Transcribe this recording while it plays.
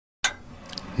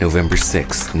November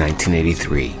 6,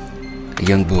 1983. A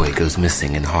young boy goes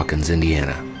missing in Hawkins,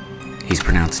 Indiana. He's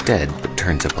pronounced dead but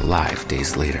turns up alive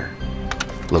days later.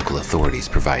 Local authorities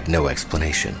provide no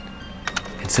explanation.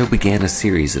 And so began a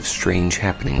series of strange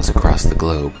happenings across the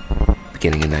globe,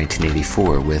 beginning in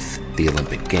 1984 with the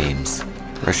Olympic Games,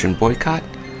 Russian boycott,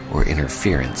 or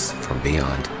interference from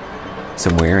beyond.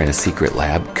 Somewhere in a secret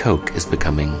lab, Coke is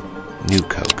becoming New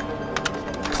Coke.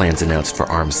 Plans announced for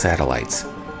armed satellites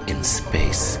in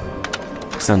space.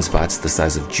 Sunspots the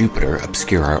size of Jupiter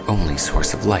obscure our only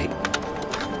source of light.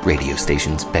 Radio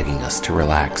stations begging us to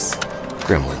relax.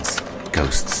 Gremlins,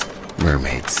 ghosts,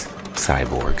 mermaids,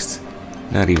 cyborgs.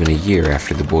 Not even a year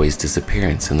after the boy's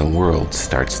disappearance and the world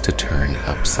starts to turn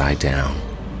upside down.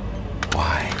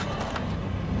 Why?